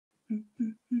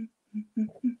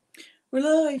We're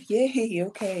live, yay,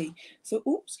 okay. So,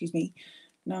 oh, excuse me.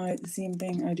 Now, the same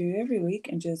thing I do every week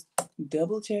and just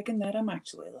double checking that I'm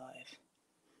actually live.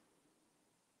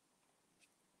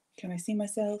 Can I see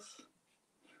myself?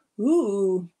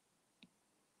 Ooh.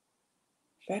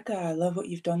 Becca, I love what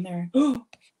you've done there. Oh,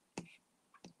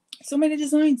 so many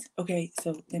designs. Okay,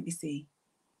 so let me see.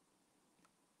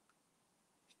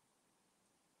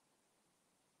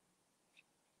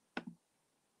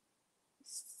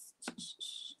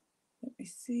 Let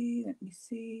me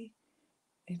see.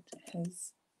 It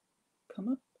has come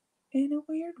up in a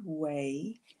weird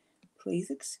way. Please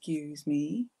excuse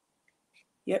me.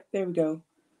 Yep, there we go.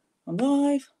 I'm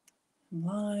live.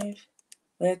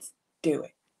 Let's do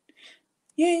it.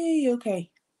 Yay,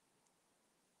 okay.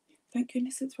 Thank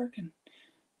goodness it's working.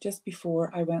 Just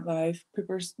before I went live,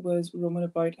 Poopers was roaming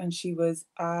about and she was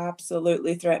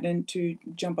absolutely threatening to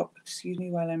jump up. Excuse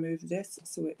me while I move this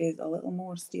so it is a little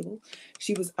more stable.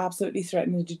 She was absolutely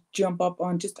threatening to jump up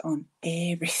on just on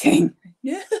everything.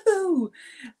 No.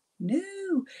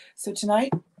 So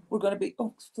tonight we're going to be,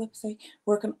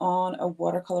 working on a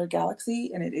watercolor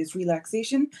galaxy, and it is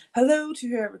relaxation. Hello to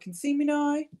whoever can see me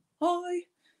now. Hi.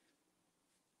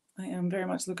 I am very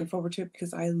much looking forward to it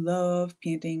because I love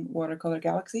painting watercolor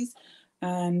galaxies.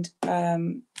 And I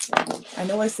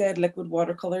know I said liquid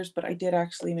watercolors, but I did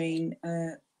actually mean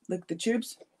like the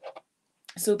tubes.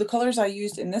 So the colors I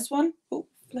used in this one, oh,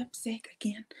 flip's sake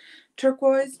again,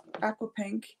 turquoise, aqua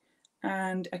pink,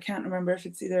 and I can't remember if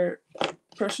it's either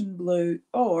Prussian blue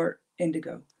or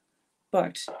indigo,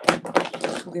 but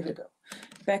we'll give it a go.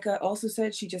 Becca also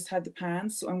said she just had the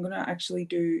pans, so I'm going to actually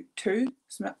do two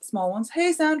small ones.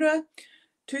 Hey Sandra!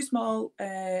 Two small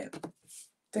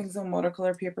things on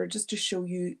watercolor paper just to show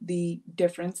you the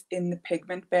difference in the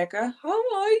pigment, Becca.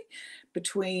 Hi!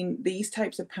 Between these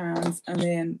types of pans and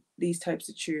then these types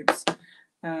of tubes.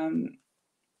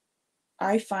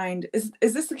 I find, is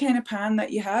this the kind of pan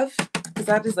that you have? Because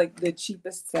that is like the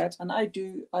cheapest set, and I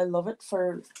love it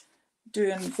for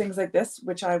doing things like this,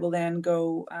 which I will then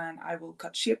go and I will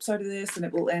cut shapes out of this and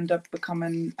it will end up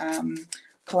becoming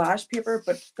collage paper,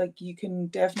 but like you can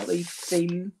definitely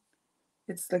feel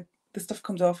it's like the stuff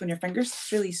comes off on your fingers.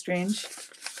 It's really strange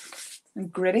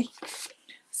and gritty.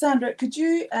 Sandra, could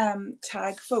you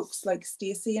tag folks like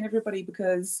Stacey and everybody,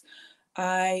 because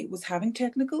I was having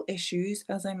technical issues,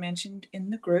 as I mentioned in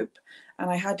the group, and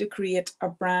I had to create a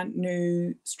brand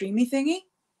new streamy thingy.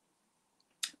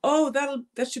 Oh,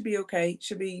 that should be okay.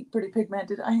 Should be pretty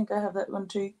pigmented. I think I have that one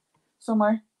too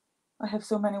somewhere. I have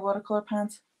so many watercolor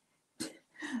pans.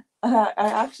 I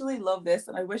actually love this,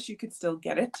 and I wish you could still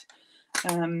get it,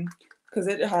 because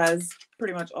it has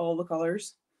pretty much all the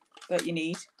colors that you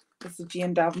need. It's the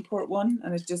Jane Davenport one,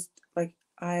 and it's just like,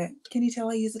 can you tell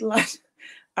I use it a lot?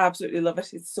 Absolutely love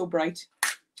it. It's so bright.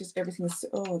 Just everything is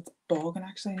it's bogging.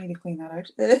 Actually, I need to clean that out.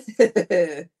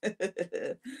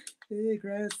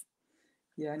 Gross.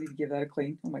 Yeah, I need to give that a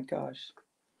clean. Oh my gosh.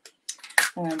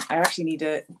 I actually need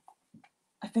to,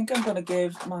 I think I'm going to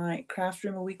give my craft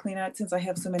room a wee clean out since I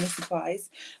have so many supplies.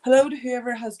 Hello to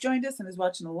whoever has joined us and is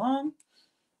watching along.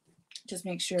 Just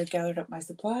make sure I gathered up my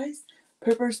supplies.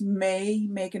 Poopers may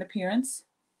make an appearance,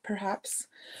 perhaps,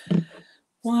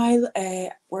 while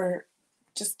we're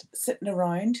just sitting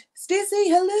around. Stacey,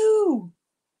 hello!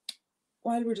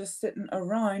 While we're just sitting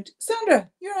around. Sandra,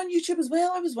 you're on YouTube as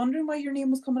well. I was wondering why your name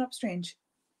was coming up strange.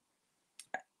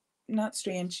 Not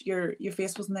strange. Your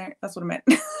face wasn't there. That's what I meant.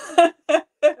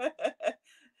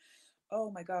 Oh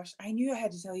my gosh. I knew I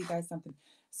had to tell you guys something.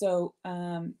 So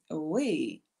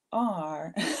we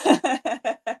are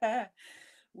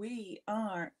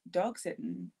dog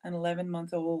sitting an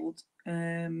 11-month-old.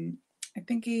 I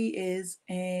think he is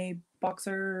a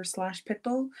boxer / pit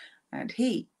bull, and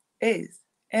he is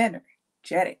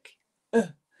energetic. Ugh,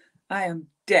 I am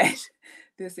dead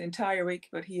this entire week,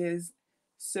 but he is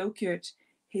so cute.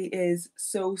 He is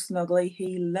so snuggly.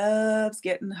 He loves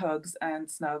getting hugs and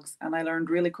snugs, and I learned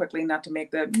really quickly not to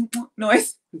make the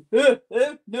noise.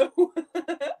 No.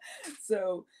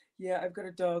 So yeah, I've got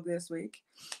a dog this week.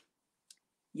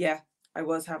 Yeah, I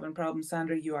was having problems,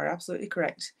 Sandra. You are absolutely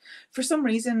correct. For some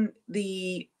reason,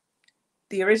 the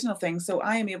original thing, so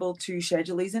I am able to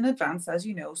schedule these in advance, as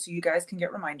you know, so you guys can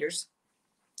get reminders.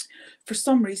 For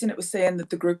some reason, it was saying that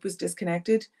the group was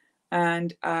disconnected,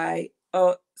 and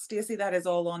Stacey, that is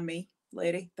all on me,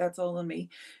 lady. That's all on me.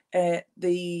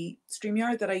 The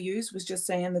StreamYard that I used was just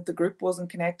saying that the group wasn't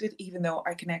connected, even though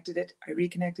I connected it, I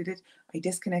reconnected it, I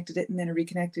disconnected it, and then I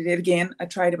reconnected it again. I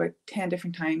tried about 10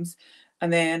 different times,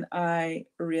 and then I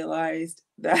realized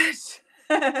that,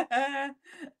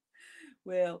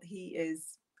 well, he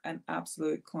is an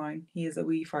absolute clown. He is a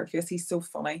wee fart face. He's so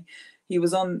funny. He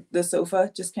was on the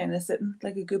sofa just kind of sitting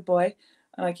like a good boy,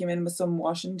 and I came in with some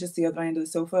washing just the other end of the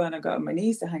sofa, and I got on my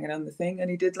knees to hang it on the thing, and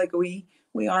he did like a wee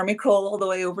army crawl all the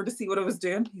way over to see what I was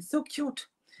doing. He's so cute.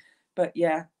 But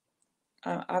yeah,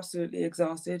 I'm absolutely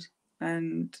exhausted,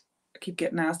 and I keep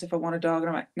getting asked if I want a dog, and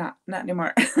I'm like, nah, not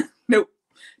anymore. Nope,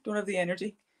 don't have the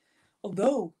energy.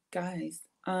 Although, guys,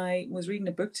 I was reading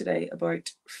a book today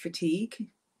about fatigue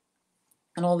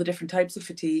and all the different types of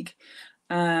fatigue.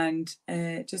 And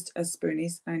just as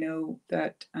spoonies, I know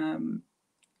that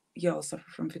you all suffer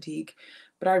from fatigue,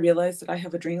 but I realized that I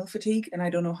have adrenal fatigue, and I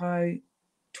don't know how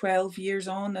 12 years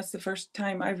on, that's the first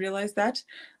time I realized that.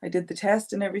 I did the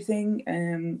test and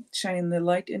everything, shining the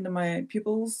light into my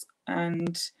pupils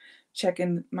and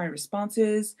checking my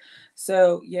responses.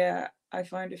 So yeah, I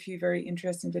found a few very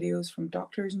interesting videos from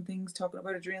doctors and things talking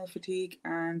about adrenal fatigue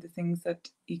and the things that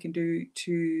you can do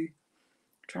to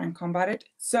try and combat it.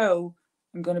 So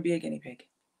I'm going to be a guinea pig.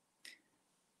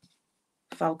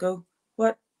 Falco.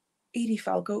 What? Edie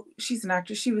Falco. She's an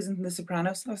actress. She was in The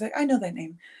Sopranos. I was like, I know that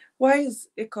name. Why is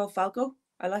it called Falco?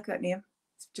 I like that name.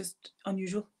 It's just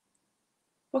unusual.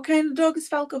 What kind of dog is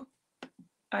Falco?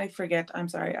 I forget. I'm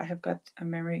sorry. I have got a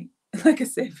memory like a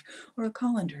sieve or a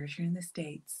colander if you're in the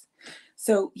States.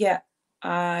 So yeah,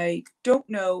 I don't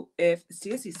know if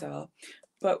Stacey saw,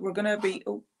 but we're going to be...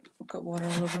 Oh, I've got water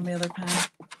all over my other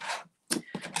pan.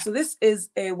 So this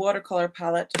is a watercolor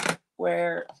palette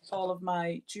where all of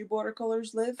my tube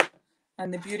watercolors live.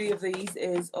 And the beauty of these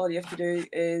is all you have to do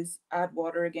is add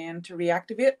water again to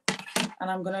reactivate.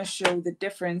 And I'm going to show the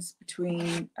difference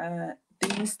between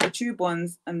these, the tube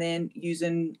ones, and then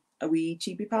using a wee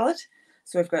cheapy palette.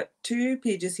 So I've got 2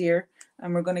 pages here,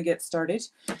 and we're going to get started.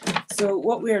 So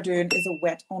what we are doing is a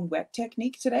wet on wet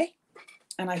technique today.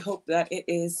 And I hope that it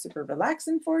is super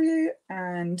relaxing for you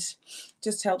and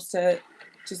just helps to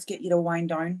just get you to wind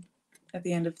down at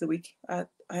the end of the week. I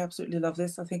absolutely love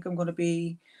this. I think I'm going to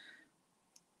be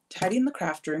tidying the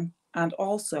craft room and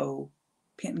also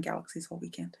painting galaxies all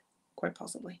weekend, quite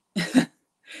possibly.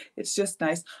 It's just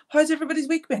nice. How's everybody's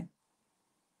week been?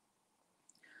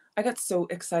 I got so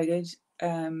excited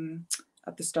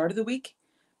at the start of the week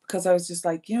because I was just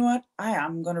like, you know what? I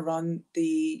am going to run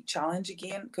the challenge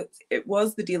again because it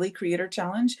was the Daily Creator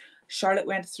Challenge. Charlotte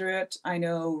went through it. I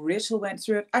know Rachel went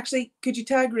through it. Actually, could you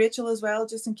tag Rachel as well,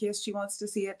 just in case she wants to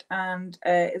see it and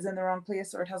is in the wrong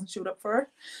place or it hasn't showed up for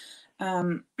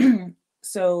her?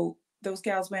 So those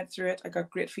gals went through it. I got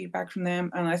great feedback from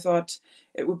them, and I thought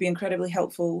it would be incredibly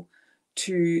helpful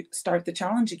to start the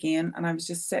challenge again. And I was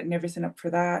just setting everything up for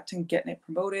that and getting it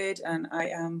promoted, and I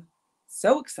am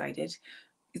so excited.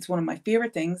 It's one of my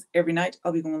favorite things. Every night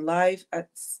I'll be going live at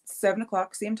 7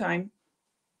 o'clock, same time,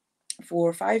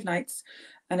 for 5 nights,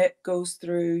 and it goes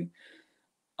through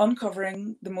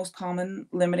uncovering the most common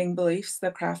limiting beliefs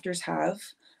that crafters have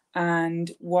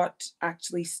and what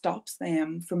actually stops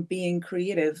them from being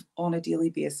creative on a daily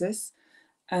basis,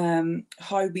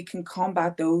 how we can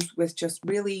combat those with just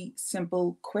really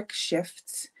simple, quick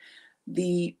shifts,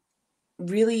 the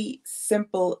really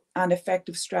simple and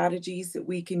effective strategies that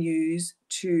we can use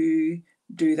to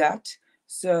do that.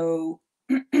 So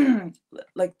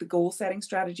like the goal setting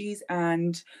strategies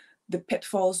and the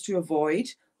pitfalls to avoid,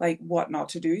 like what not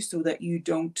to do so that you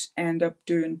don't end up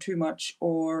doing too much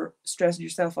or stressing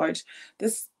yourself out.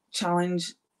 This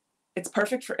challenge, it's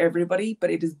perfect for everybody,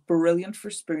 but it is brilliant for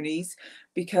spoonies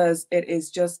because it is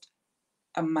just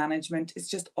a management. It's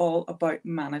just all about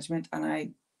management, and I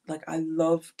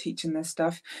love teaching this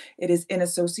stuff. It is in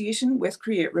association with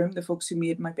Create Room, the folks who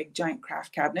made my big giant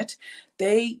craft cabinet.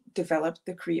 They developed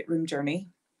the Create Room journey,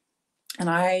 and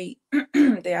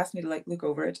they asked me to look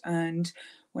over it. And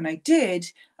when I did,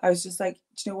 I was just like,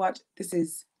 do you know what? This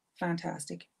is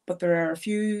fantastic. But there are a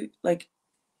few,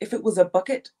 if it was a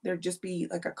bucket, there'd just be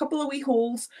like a couple of wee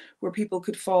holes where people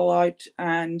could fall out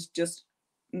and just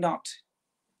not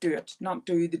do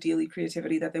the daily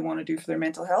creativity that they want to do for their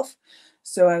mental health.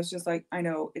 So I was just like, I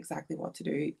know exactly what to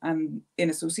do. And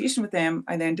in association with them,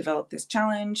 I then developed this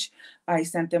challenge. I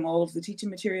sent them all of the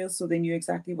teaching materials so they knew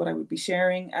exactly what I would be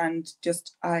sharing. And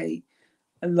just, I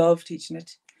love teaching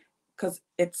it because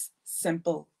it's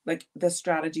simple. Like the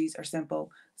strategies are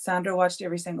simple. Sandra watched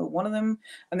every single one of them.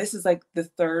 And this is like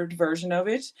the 3rd version of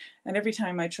it. And every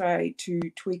time I try to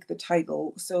tweak the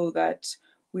title so that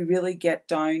we really get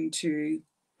down to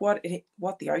what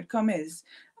the outcome is.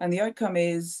 And the outcome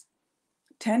is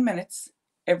 10 minutes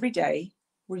every day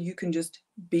where you can just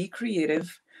be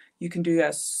creative. You can do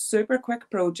a super quick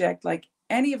project like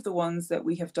any of the ones that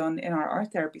we have done in our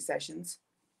art therapy sessions.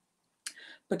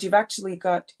 But you've actually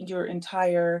got your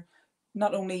entire,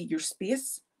 not only your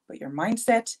space, but your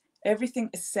mindset, everything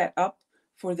is set up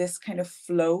for this kind of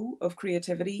flow of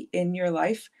creativity in your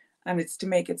life. And it's to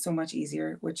make it so much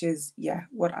easier, which is, yeah,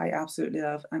 what I absolutely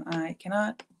love. And I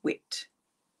cannot wait.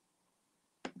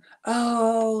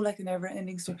 Oh, like a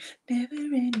never-ending story.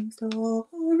 Never-ending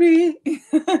story.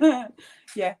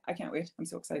 Yeah, I can't wait. I'm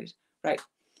so excited. Right.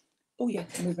 Oh, yeah,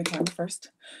 I'll move my camera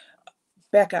first.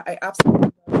 Becca, I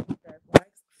absolutely love the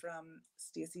flags from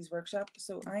Stacey's workshop.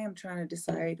 So I am trying to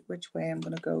decide which way I'm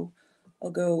going to go. I'll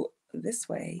go this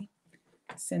way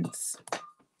since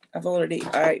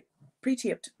I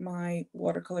pre-taped my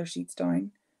watercolor sheets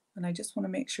down, and I just want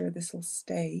to make sure this will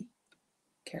stay.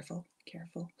 Careful,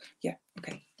 careful. Yeah,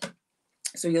 okay.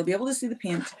 So you'll be able to see the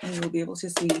paint and you'll be able to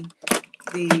see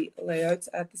the layouts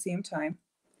at the same time.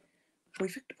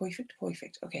 Perfect, perfect,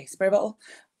 perfect. Okay, spray bottle.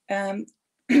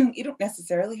 You don't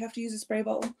necessarily have to use a spray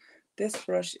bottle. This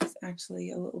brush is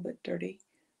actually a little bit dirty.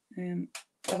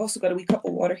 I've also got a wee cup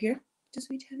of water here, just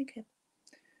a wee tiny cup.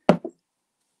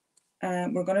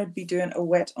 We're going to be doing a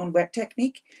wet on wet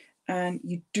technique, and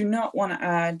you do not want to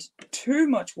add too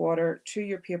much water to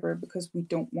your paper because we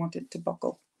don't want it to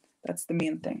buckle. That's the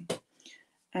main thing.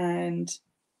 And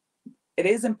it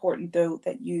is important though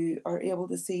that you are able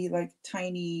to see like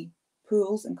tiny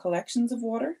pools and collections of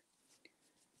water,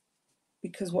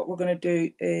 because what we're going to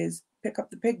do is pick up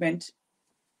the pigment,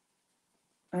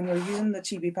 and we're using the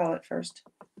chibi palette first.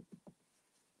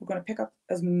 We're going to pick up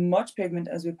as much pigment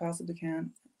as we possibly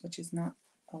can, which is not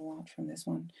a lot from this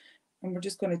one, and we're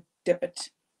just going to dip it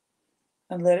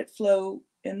and let it flow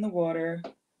in the water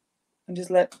and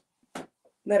just let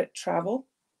it travel,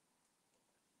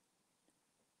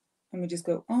 and we just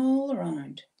go all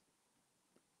around.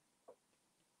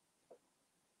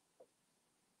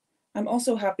 I'm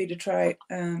also happy to try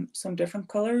some different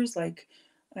colors. Like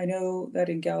I know that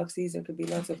in Galaxies there could be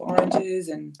lots of oranges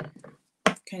and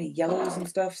kind of yellows and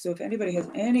stuff. So if anybody has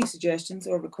any suggestions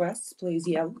or requests, please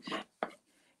yell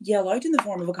out in the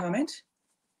form of a comment.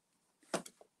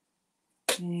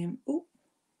 Oh,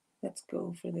 let's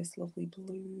go for this lovely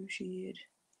blue shade.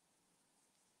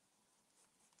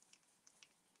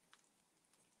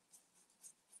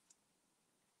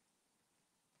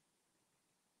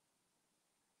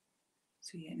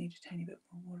 So yeah, I need a tiny bit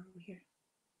more water over here.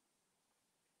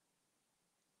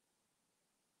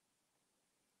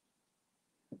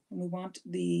 And we want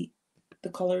the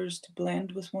colors to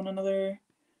blend with one another.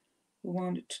 We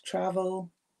want it to travel.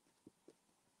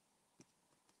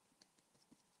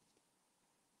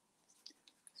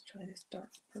 Let's try this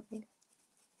dark purple.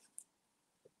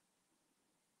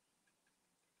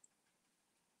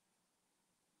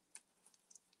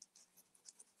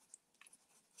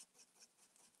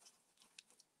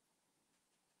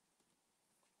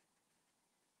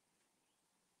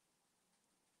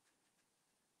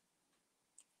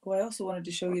 Oh, I also wanted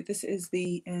to show you, this is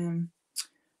the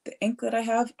ink that I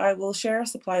have. I will share a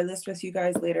supply list with you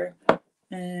guys later.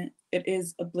 It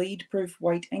is a bleed proof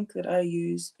white ink that I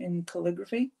use in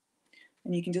calligraphy,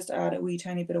 and you can just add a wee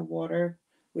tiny bit of water,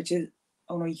 which is,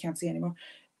 oh no, you can't see anymore,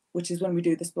 which is when we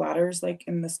do the splatters like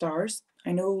in the stars.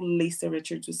 I know Lisa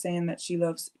Richards was saying that she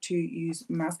loves to use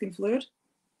masking fluid,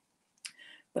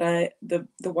 but the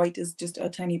white is just a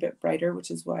tiny bit brighter,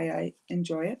 which is why I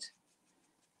enjoy it.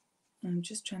 I'm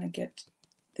just trying to get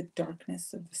the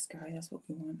darkness of the sky. That's what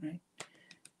we want,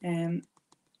 right?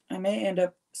 I may end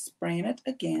up spraying it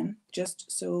again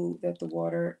just so that the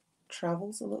water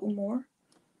travels a little more.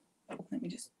 Let me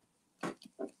just,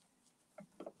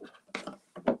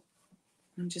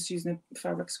 I'm just using a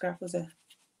fabric scrap as a,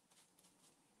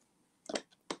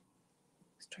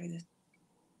 let's try this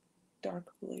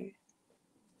dark blue.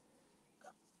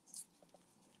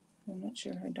 I'm not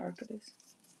sure how dark it is.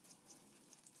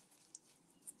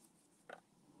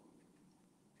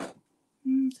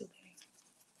 It's okay.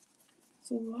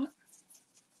 So what?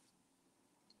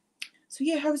 So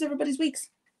yeah, how was everybody's weeks?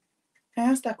 I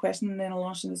asked that question and then I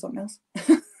launched into something else.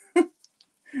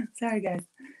 Sorry guys.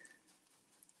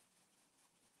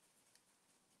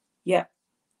 Yeah,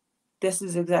 this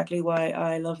is exactly why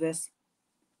I love this.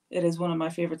 It is one of my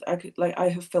favorites. I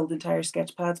have filled entire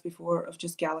sketch pads before of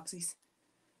just galaxies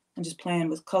and just playing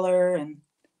with color and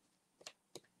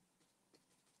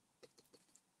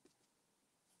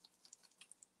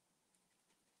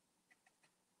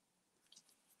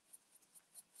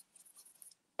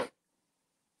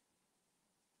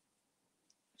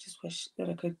just wish that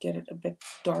I could get it a bit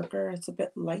darker. It's a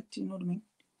bit light, do you know what I mean?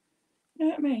 You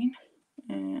know what I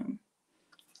mean?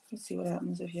 Let's see what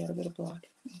happens if you add a bit of black.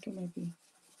 I think it might be.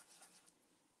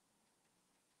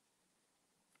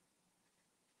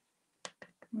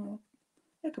 No,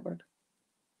 that could work.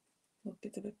 Look,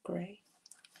 it's a bit grey.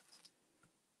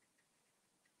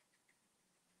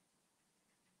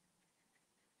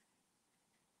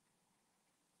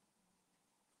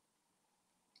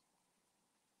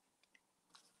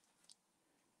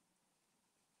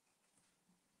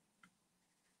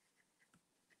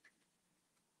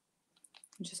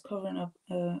 I'm just covering up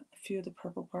a few of the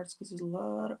purple parts because there's a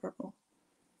lot of purple.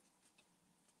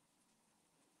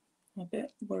 I'm a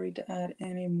bit worried to add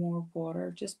any more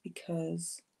water just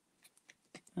because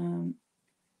it's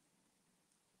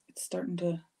starting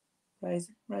to rise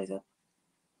up.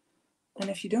 And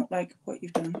if you don't like what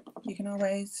you've done, you can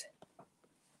always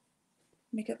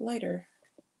make it lighter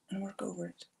and work over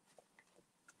it.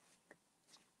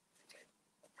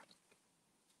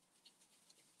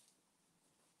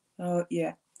 Oh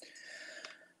yeah,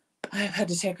 I've had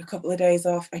to take a couple of days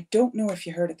off. I don't know if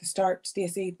you heard at the start,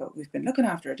 Stacey, but we've been looking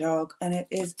after a dog and it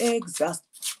is exhausting.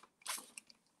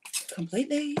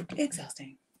 Completely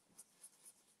exhausting.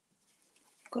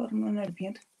 God, I'm running out of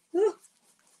paint. Ooh.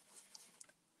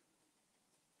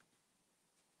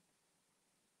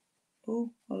 Oh,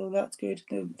 although that's good.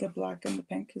 The black and the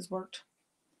pink has worked.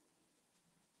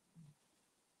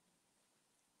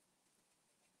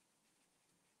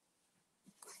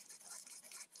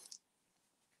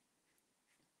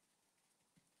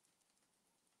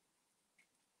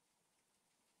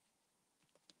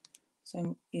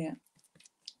 So yeah,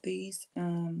 these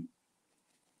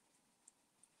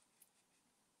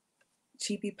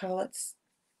cheapy palettes,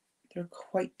 they're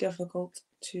quite difficult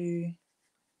to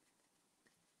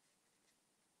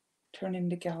turn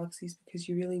into galaxies because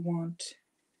you really want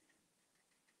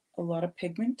a lot of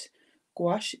pigment.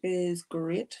 Gouache is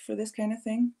great for this kind of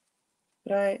thing,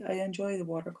 but I enjoy the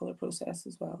watercolor process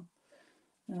as well.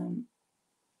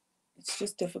 It's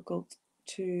just difficult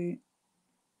to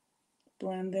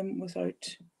blend them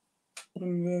without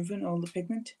removing all the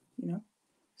pigment, you know.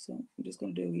 So I'm just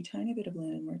going to do a wee tiny bit of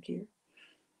blending work here.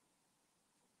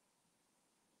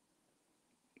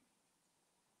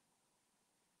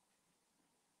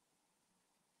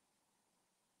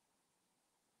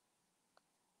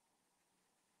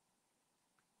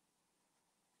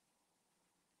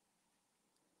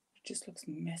 It just looks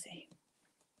messy.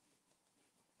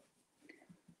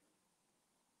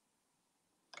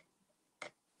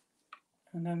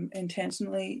 And I'm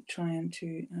intentionally trying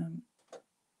to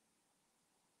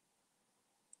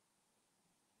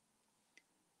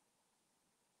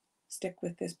stick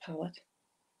with this palette.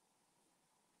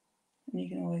 And you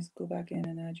can always go back in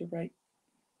and add your bright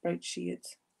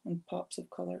shades and pops of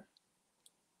colour.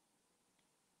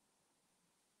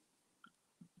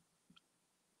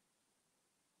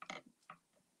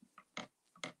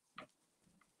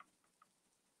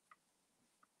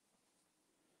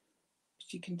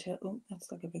 But you can tell, oh, that's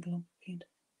like a big lump of paint.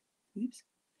 Oops,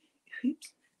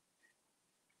 oops.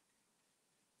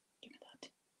 Give me that.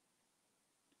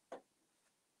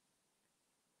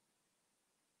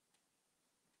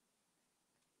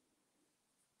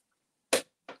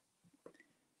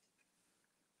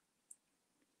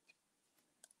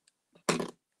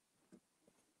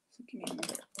 So give me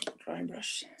another dry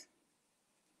brush.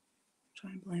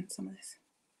 Try and blend some of this.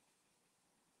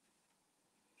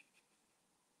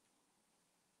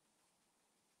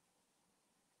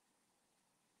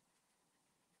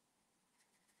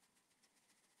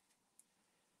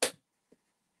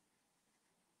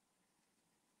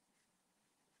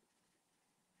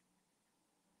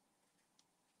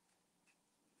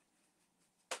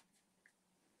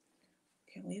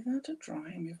 Okay, leave that to dry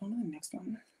and move on to the next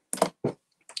one.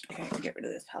 Okay, I'll get rid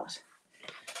of this palette.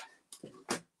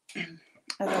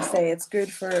 As I say, it's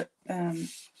good for,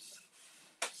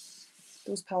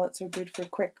 those palettes are good for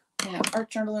quick, you know, art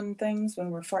journaling things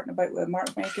when we're farting about with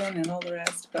mark making and all the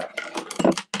rest. But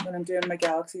when I'm doing my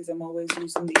galaxies, I'm always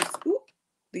using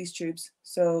these tubes.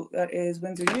 So that is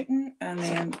Winsor Newton, and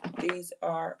then these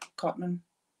are Cotman.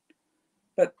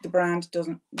 But the brand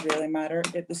doesn't really matter.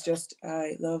 It was just,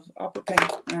 I love opera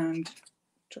pink and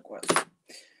turquoise.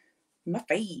 My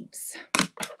faves.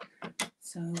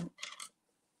 So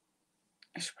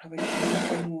I should probably get some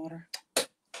clean water.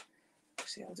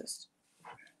 Actually, I'll just.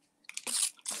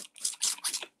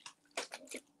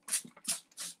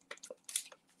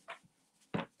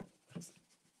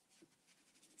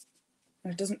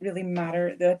 And it doesn't really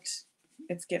matter that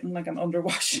it's getting like an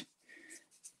underwash.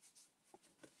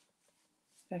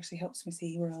 It actually helps me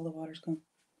see where all the water's gone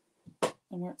and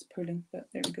where it's pooling, but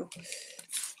there we go.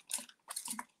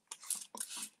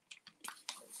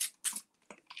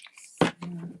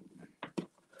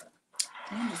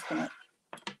 I'm just gonna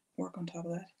work on top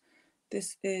of that.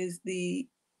 This is the,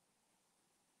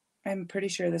 I'm pretty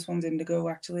sure this one's indigo.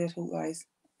 Actually, I told lies.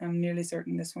 I'm nearly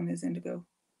certain this one is indigo.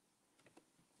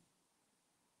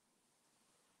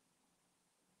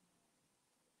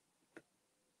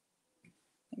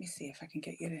 Let me see if I can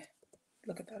get you to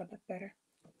look at that a bit better.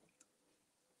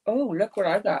 Oh, look what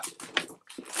I got.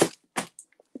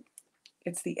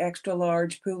 It's the extra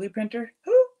large Pulley printer.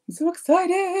 Oh, I'm so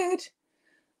excited.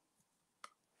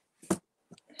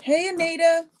 Hey,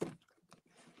 Anita.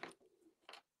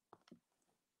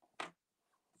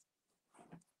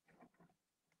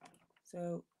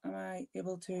 So am I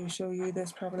able to show you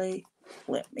this properly?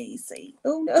 Let me see.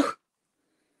 Oh no.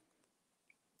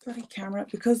 Bloody camera.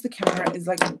 Because the camera is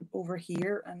like over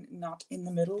here and not in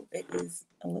the middle, it is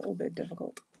a little bit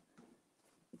difficult.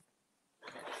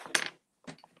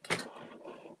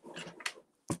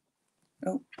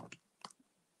 Oh.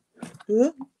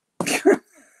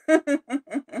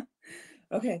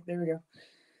 Okay, there we go.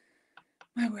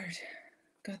 My word.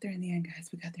 Got there in the end, guys.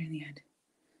 We got there in the end.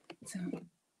 So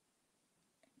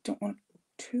don't want it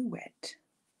too wet.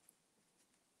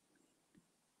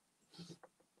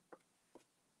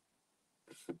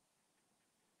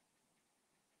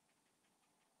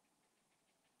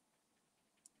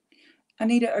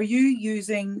 Anita, are you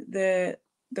using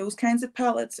those kinds of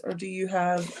palettes, or do you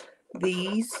have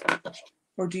these,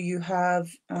 or do you have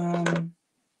a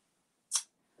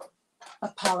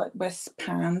palette with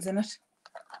pans in it,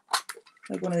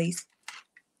 like one of these?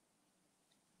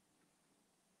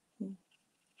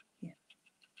 Yeah.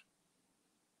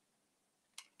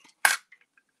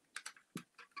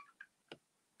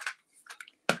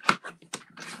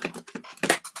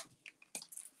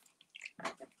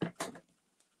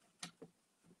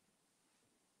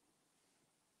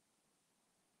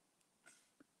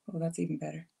 Oh, that's even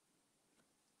better.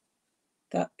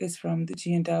 That is from the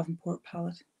G and Davenport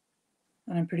palette,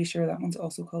 and I'm pretty sure that one's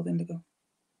also called Indigo.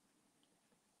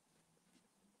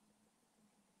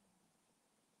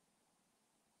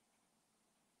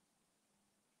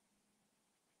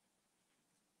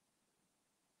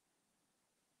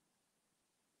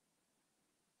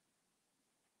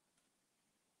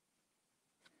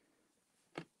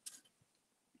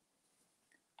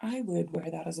 I would wear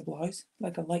that as a blouse,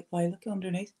 like a light lilac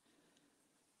underneath.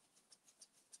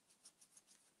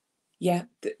 Yeah,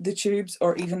 the tubes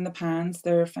or even the pans,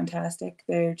 they're fantastic.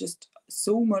 They're just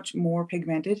so much more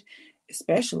pigmented,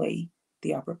 especially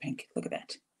the opera pink. Look at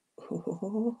that.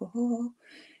 Oh,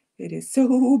 it is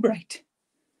so bright.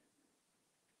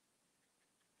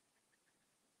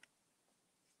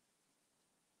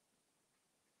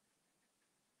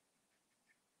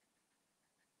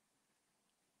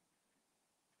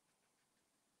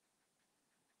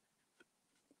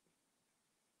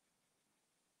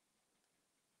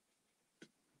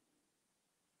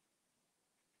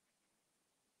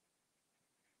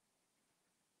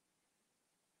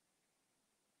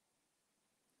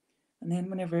 And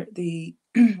then whenever the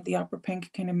the opera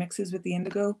pink kind of mixes with the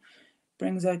indigo,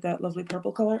 brings out that lovely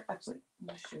purple color. Actually,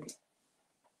 let me show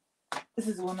you. This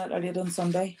is the one that I did on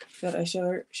Sunday that I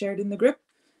shared in the group.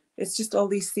 It's just all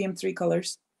these same three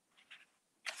colors.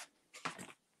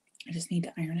 I just need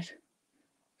to iron it,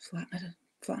 flatten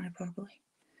it properly.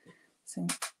 So,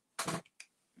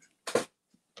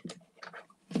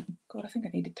 God, I think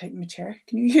I need to tighten my chair.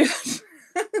 Can you hear that?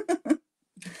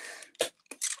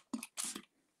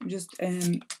 I'm just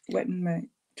wetting my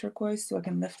turquoise so I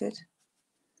can lift it.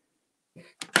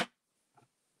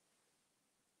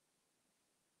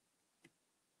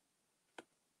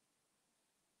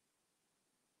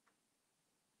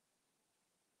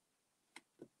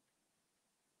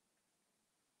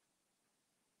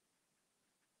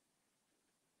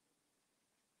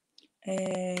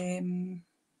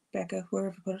 Becca, where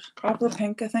have I put it? Opera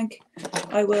pink, I think.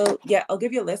 I will, yeah, I'll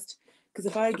give you a list, because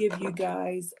if I give you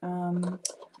guys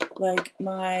like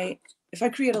if I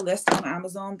create a list on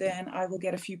Amazon, then I will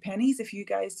get a few pennies if you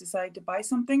guys decide to buy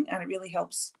something, and it really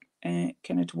helps kind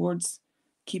of towards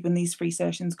keeping these free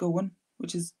sessions going,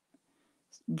 which is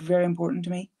very important to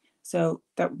me. So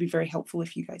that would be very helpful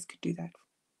if you guys could do that.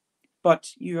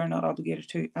 But you are not obligated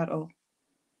to at all.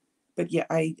 But yeah,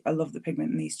 I love the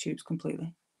pigment in these tubes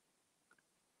completely.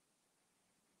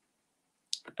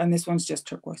 And this one's just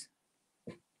turquoise.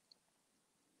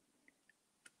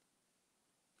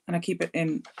 And I keep it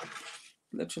in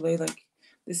literally like,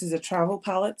 this is a travel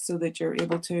palette so that you're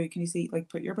able to, can you see, like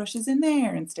put your brushes in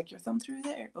there and stick your thumb through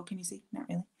there. Oh, can you see? Not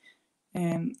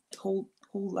really. Hold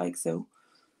like so.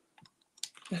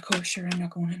 Of course, sure, I'm not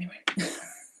going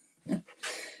anywhere.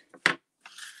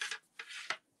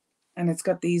 And it's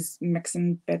got these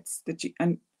mixing bits that you,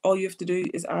 and all you have to do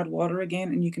is add water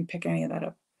again and you can pick any of that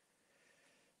up.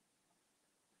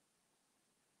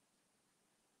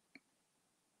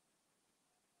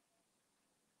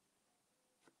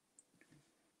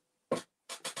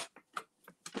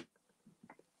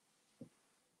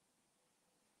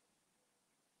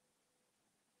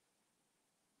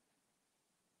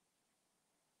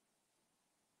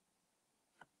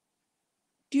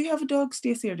 Do you have a dog,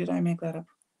 Stacey, or did I make that up?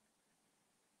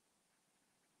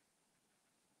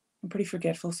 pretty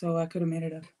forgetful, so I could have made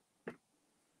it up.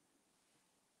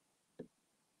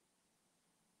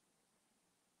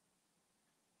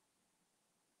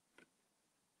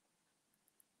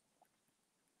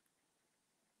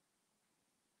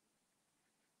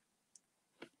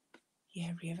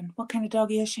 Yeah, Raven. What kind of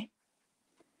doggy is she?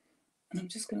 And I'm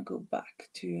just going to go back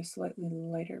to a slightly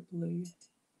lighter blue.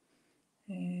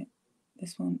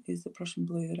 This one is the Prussian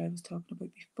blue that I was talking about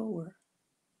before.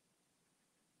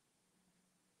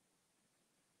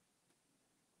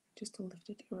 Just to lift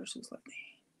it ever so slightly.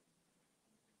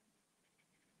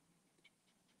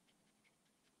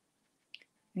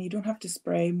 And you don't have to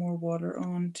spray more water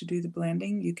on to do the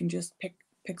blending. You can just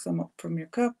pick some up from your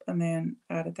cup and then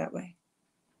add it that way.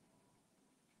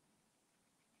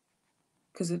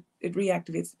 Because it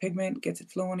reactivates the pigment, gets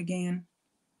it flowing again.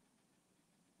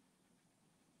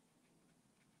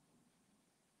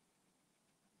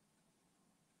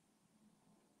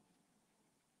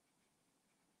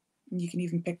 And you can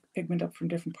even pick pigment up from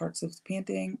different parts of the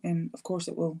painting, and of course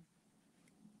it will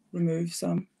remove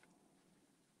some.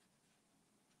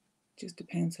 Just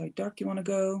depends how dark you want to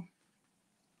go.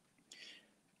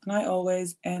 And I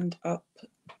always end up...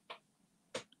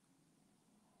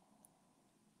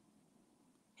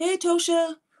 Hey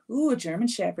Tosha! Ooh, a German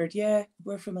Shepherd. Yeah,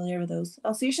 we're familiar with those.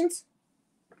 Alsatians?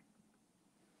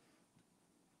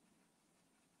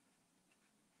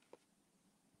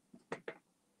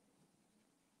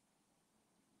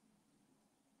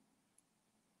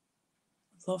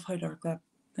 I love how dark that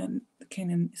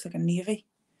kind of, it's like a navy.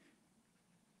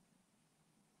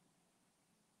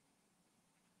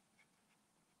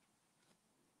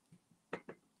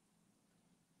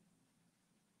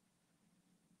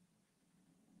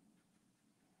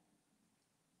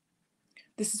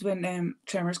 This is when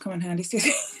tremors come in handy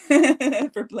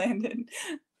for blending.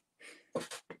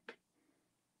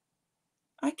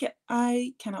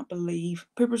 I cannot believe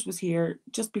Poopers was here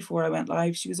just before I went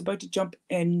live. She was about to jump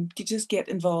in, to just get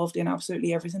involved in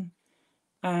absolutely everything.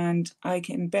 And I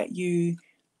can bet you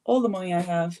all the money I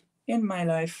have in my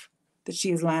life that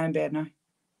she is lying in bed now,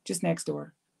 just next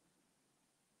door.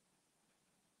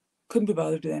 Couldn't be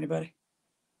bothered with anybody.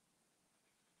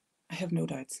 I have no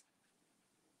doubts.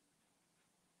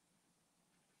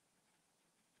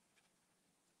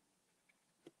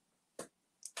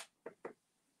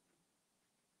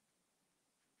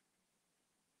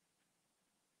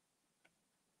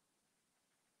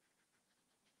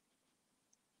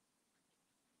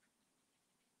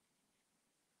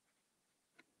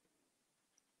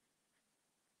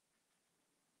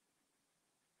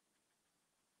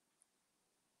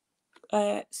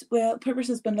 Well, Poopers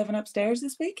has been living upstairs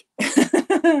this week.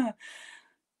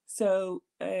 So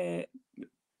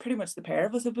pretty much the pair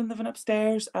of us have been living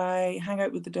upstairs. I hang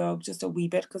out with the dog just a wee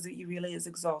bit because he really is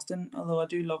exhausting, although I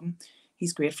do love him.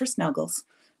 He's great for snuggles,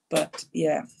 but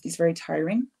yeah, he's very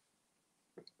tiring.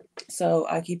 So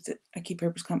I keep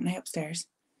Poopers company upstairs,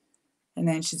 and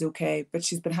then she's okay. But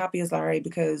she's been happy as Larry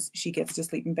because she gets to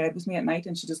sleep in bed with me at night,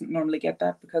 and she doesn't normally get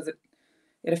that because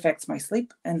it affects my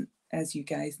sleep. And as you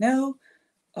guys know,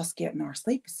 us getting our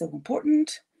sleep is so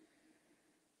important.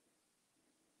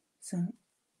 So I'm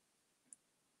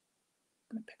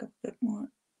going to pick up a bit more.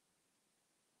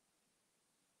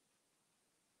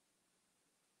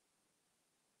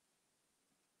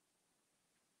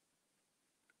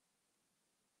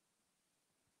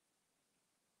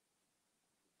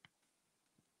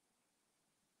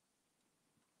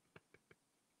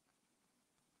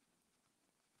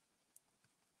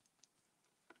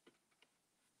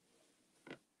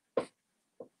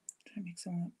 Try to make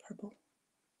some of that purple.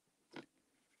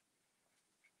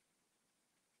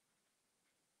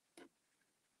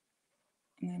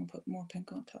 And then put more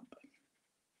pink on top.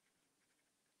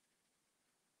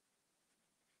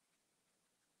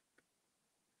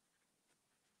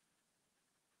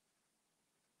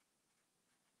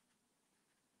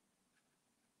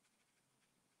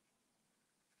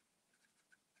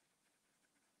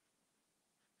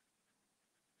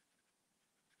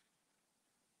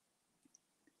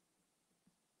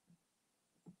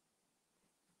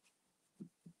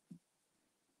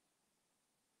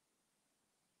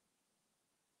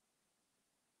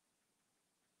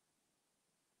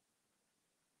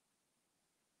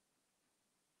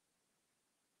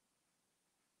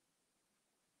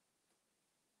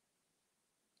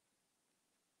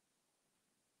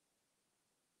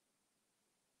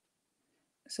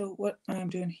 So what I'm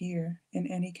doing here, in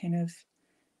any kind of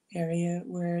area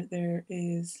where there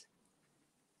is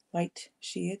light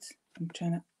shades, I'm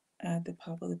trying to add the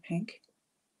pop of the pink.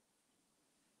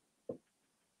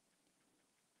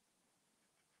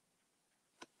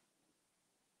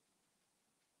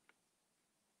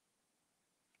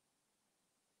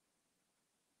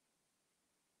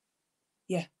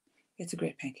 It's a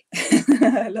great pink.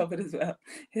 I love it as well.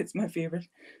 It's my favorite.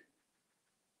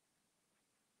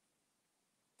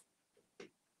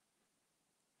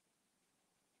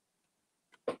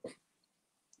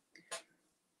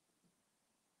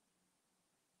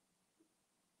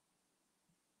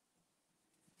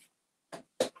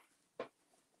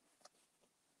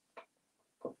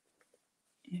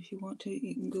 If you want to,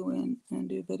 you can go in and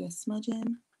do a bit of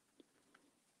smudging.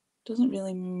 Doesn't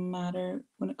really matter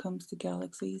when it comes to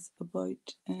galaxies about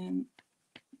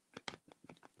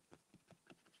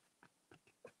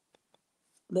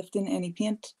lifting any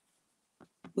paint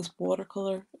with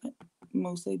watercolour,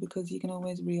 mostly because you can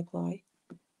always reapply.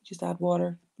 Just add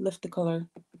water, lift the colour,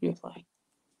 reapply.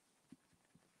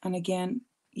 And again,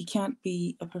 you can't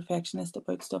be a perfectionist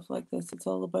about stuff like this. It's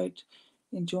all about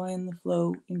enjoying the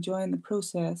flow, enjoying the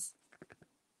process,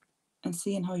 and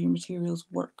seeing how your materials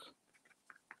work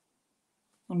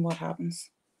and what happens.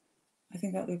 I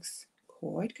think that looks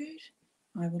quite good.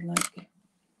 I would like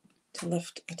to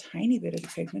lift a tiny bit of the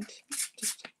pigment,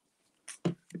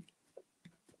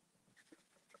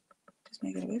 just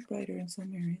make it a bit brighter in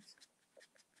some areas.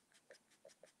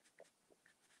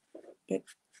 But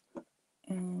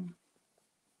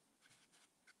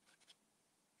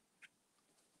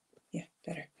yeah,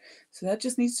 better. So that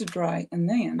just needs to dry, and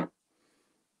then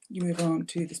you move on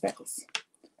to the speckles.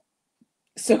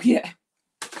 So yeah,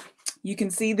 you can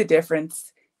see the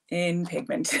difference in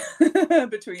pigment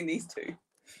between these two.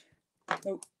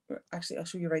 Oh, actually, I'll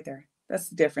show you right there. That's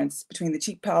the difference between the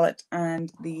cheap palette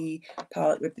and the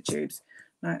palette with the tubes.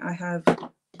 Now I have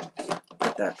put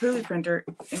that acrylic printer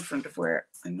in front of where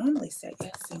I normally sit.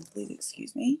 Yes, so please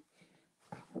excuse me.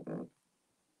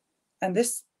 And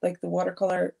this, like the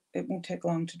watercolor, it won't take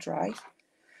long to dry.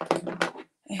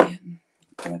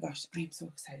 Oh my gosh, I'm so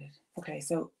excited. Okay,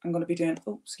 so I'm going to be doing,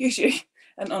 excuse you,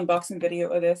 an unboxing video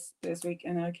of this week,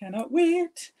 and I cannot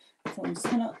wait. So I'm just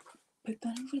going to put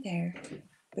that over there.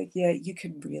 But yeah, you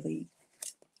can really,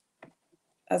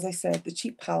 as I said, the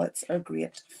cheap palettes are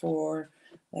great for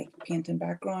like painting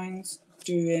backgrounds,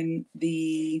 doing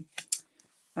the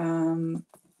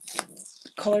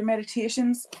color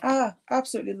meditations.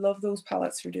 Absolutely love those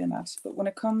palettes for doing that. But when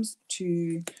it comes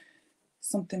to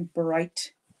something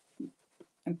bright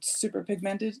and super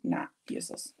pigmented, nah,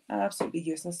 useless. Absolutely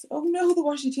useless. Oh no, the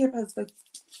washi tape has like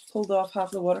pulled off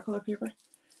half the watercolor paper.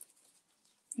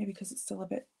 Maybe because it's still a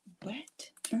bit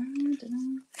wet. I don't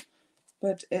know.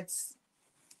 But it's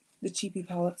the cheapy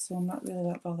palette, so I'm not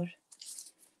really that bothered.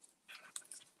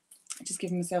 Just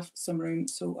giving myself some room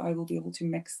so I will be able to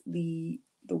mix the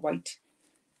white.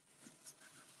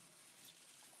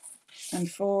 And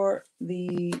for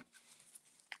the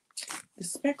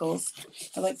speckles,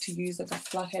 I like to use like a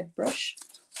flathead brush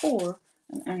or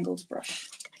an angled brush.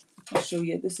 I'll show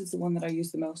you. This is the one that I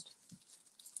use the most.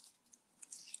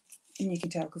 And you can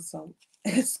tell because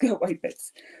it's got white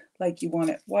bits. Like you want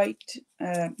it white,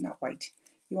 not white.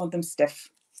 You want them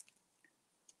stiff.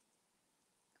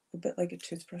 A bit like a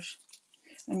toothbrush.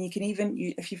 And you can even,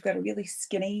 if you've got a really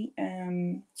skinny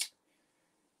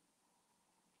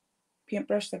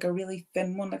paintbrush, like a really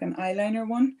thin one, like an eyeliner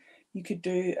one, you could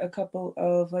do a couple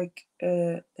of like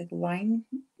lines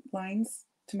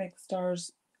to make the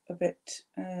stars a bit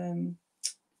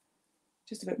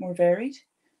just a bit more varied.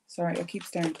 Sorry, I keep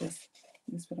staring at this.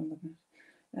 This is what I'm looking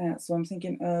at. So I'm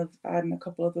thinking of adding a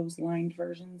couple of those lined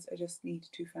versions. I just need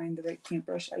to find the right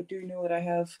paintbrush. I do know that I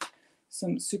have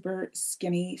some super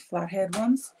skinny flathead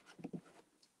ones.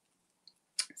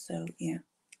 So yeah,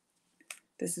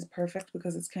 this is perfect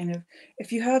because it's kind of,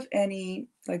 if you have any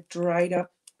like dried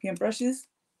up paintbrushes,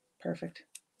 perfect.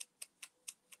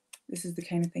 This is the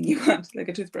kind of thing you want, like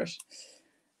a toothbrush.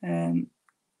 You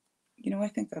know, I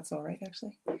think that's all right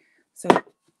actually. So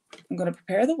I'm going to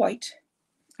prepare the white.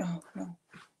 Oh no,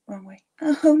 wrong way.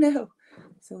 Oh no.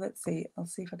 So let's see. I'll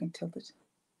see if I can tilt it.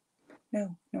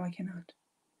 No, I cannot.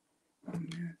 Oh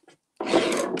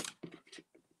no.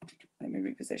 Let me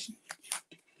reposition.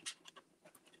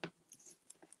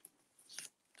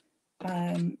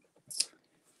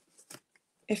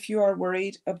 If you are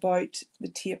worried about the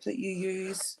tape that you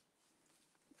use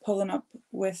pulling up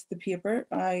with the paper,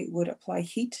 I would apply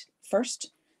heat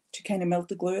first to kind of melt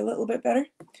the glue a little bit better.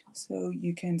 So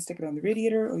you can stick it on the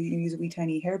radiator or you can use a wee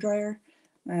tiny hairdryer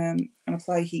and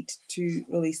apply heat to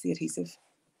release the adhesive.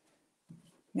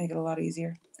 Make it a lot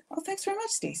easier. Oh, thanks very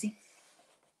much, Stacey.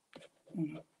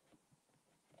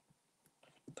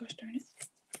 Gosh darn it.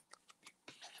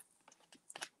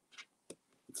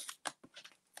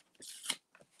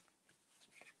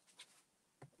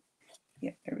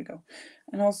 Yeah, there we go.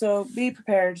 And also be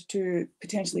prepared to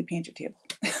potentially paint your table.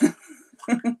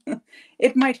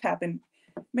 It might happen.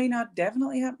 may not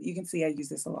definitely have. You can see I use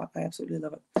this a lot. I absolutely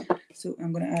love it. So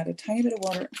I'm going to add a tiny bit of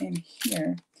water in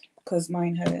here because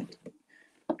mine had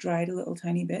dried a little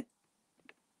tiny bit,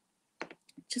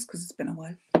 just because it's been a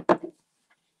while.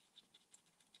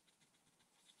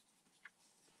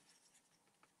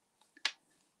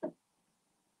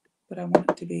 But I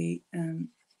want it to be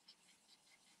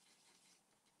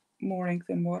more ink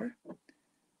than water.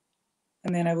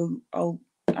 And then I'll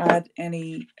add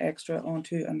any extra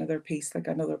onto another piece, like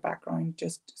another background,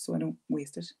 just so I don't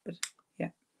waste it. But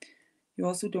yeah, you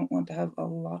also don't want to have a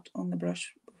lot on the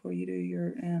brush before you do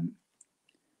your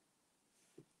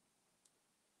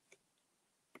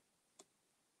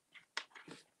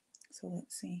so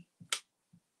let's see.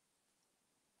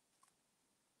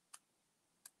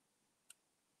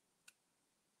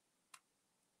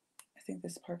 I think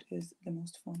this part is the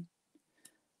most fun.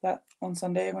 That on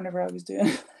Sunday, whenever I was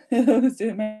doing I was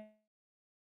doing my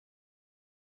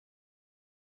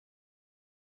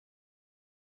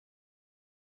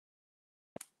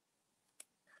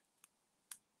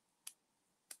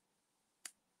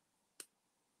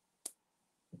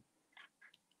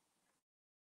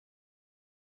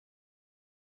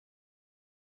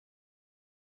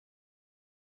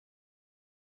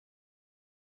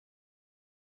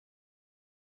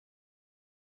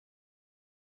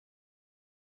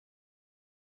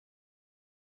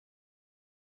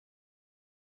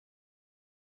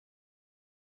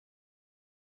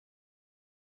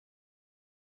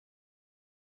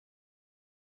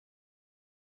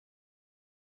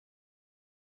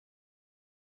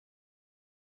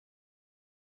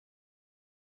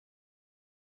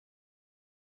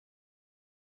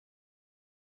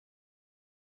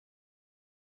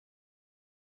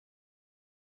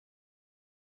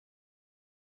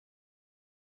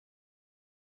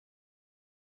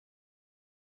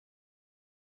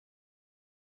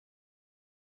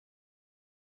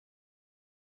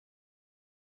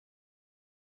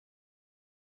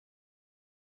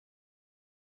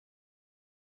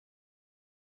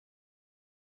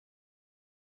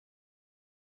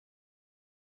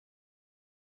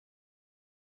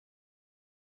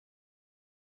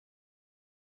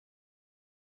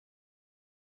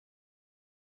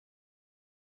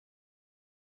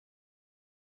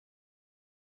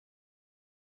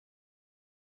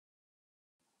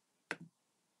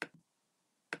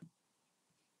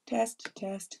test,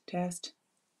 test, test.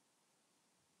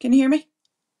 Can you hear me?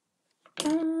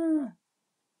 Ah,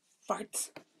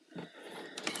 farts.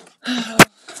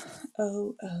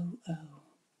 Oh.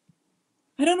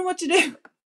 I don't know what to do.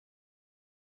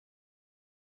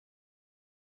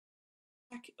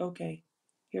 Okay,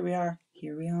 here we are.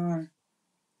 Here we are.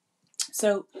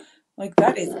 So, like,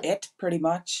 that is it pretty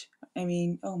much. I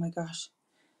mean, oh my gosh,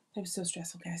 that was so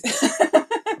stressful, guys.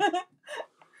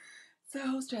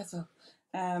 So stressful.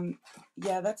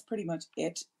 Yeah, that's pretty much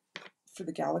it for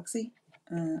the galaxy.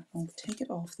 I'll take it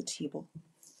off the table.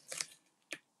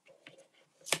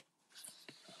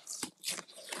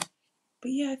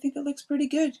 But yeah, I think it looks pretty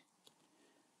good.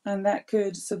 And that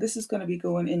could, so this is going to be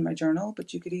going in my journal,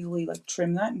 but you could easily like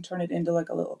trim that and turn it into like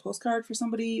a little postcard for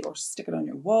somebody, or stick it on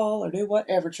your wall, or do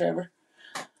whatever, Trevor.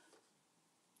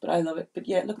 But I love it. But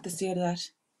yeah, look at the state of that.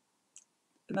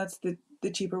 And that's the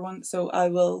cheaper one. So I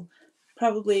will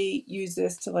probably use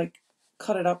this to like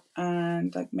cut it up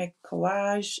and like make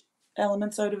collage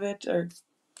elements out of it, or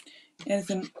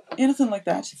anything like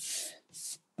that.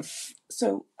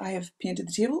 So I have painted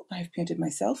the table. I have painted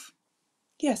myself.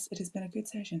 Yes, it has been a good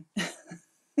session.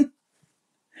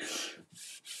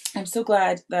 I'm so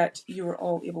glad that you were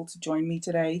all able to join me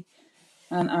today,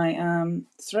 and I am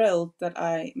thrilled that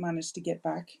I managed to get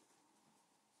back.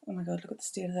 Oh my god, look at the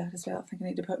state of that as well. I think I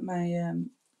need to put my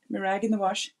my rag in the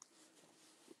wash.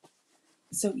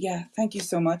 So yeah, thank you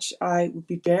so much. I would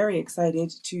be very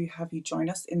excited to have you join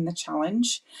us in the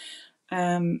challenge.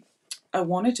 I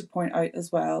wanted to point out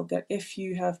as well that if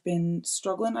you have been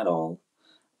struggling at all,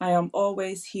 I am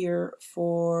always here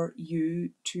for you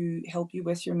to help you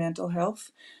with your mental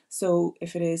health. So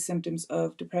if it is symptoms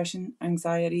of depression,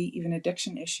 anxiety, even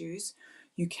addiction issues,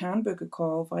 you can book a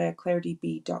call via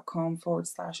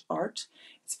clairedb.com/art.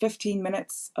 It's 15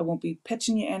 minutes. I won't be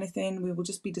pitching you anything. We will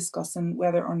just be discussing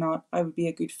whether or not I would be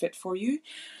a good fit for you.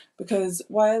 Because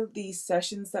while these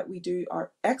sessions that we do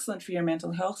are excellent for your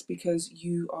mental health, because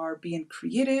you are being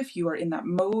creative, you are in that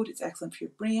mode, it's excellent for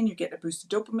your brain, you're getting a boost of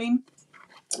dopamine.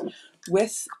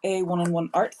 With a one-on-one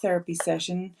art therapy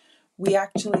session, we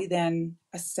actually then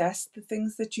assess the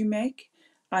things that you make.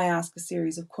 I ask a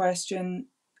series of questions,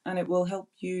 and it will help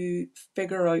you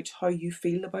figure out how you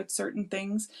feel about certain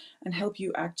things and help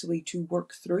you actually to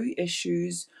work through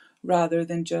issues rather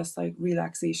than just like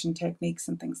relaxation techniques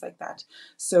and things like that.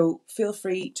 So feel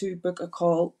free to book a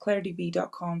call,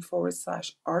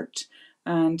 clairedb.com/art,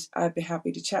 and I'd be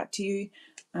happy to chat to you.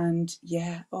 And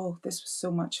yeah, oh, this was so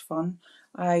much fun.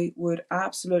 I would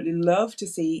absolutely love to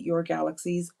see your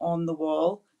galaxies on the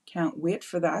wall. Can't wait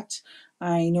for that.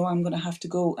 I know I'm going to have to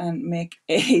go and make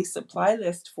a supply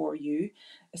list for you,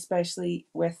 especially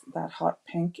with that hot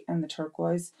pink and the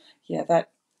turquoise. Yeah,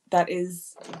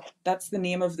 that's the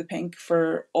name of the pink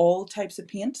for all types of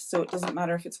paint. So it doesn't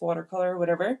matter if it's watercolor or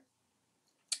whatever.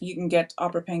 You can get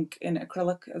opera pink in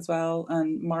acrylic as well,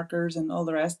 and markers and all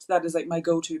the rest. That is like my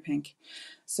go-to pink.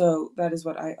 So that is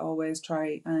what I always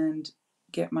try and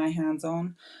get my hands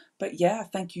on. But yeah,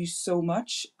 thank you so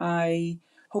much. I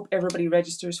hope everybody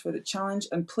registers for the challenge,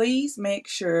 and please make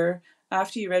sure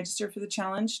after you register for the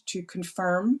challenge to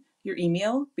confirm your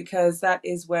email, because that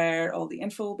is where all the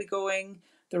info will be going,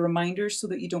 the reminders so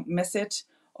that you don't miss it,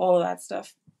 all of that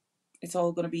stuff. It's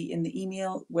all going to be in the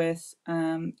email with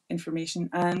information.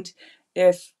 And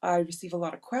if I receive a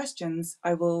lot of questions,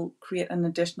 I will create an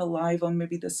additional live on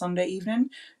maybe the Sunday evening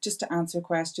just to answer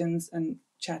questions and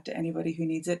chat to anybody who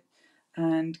needs it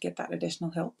and get that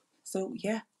additional help. So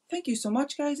yeah, thank you so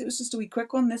much, guys. It was just a wee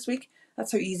quick one this week.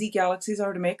 That's how easy galaxies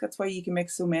are to make. That's why you can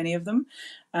make so many of them.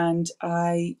 And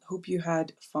I hope you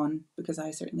had fun, because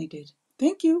I certainly did.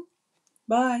 Thank you.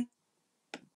 Bye.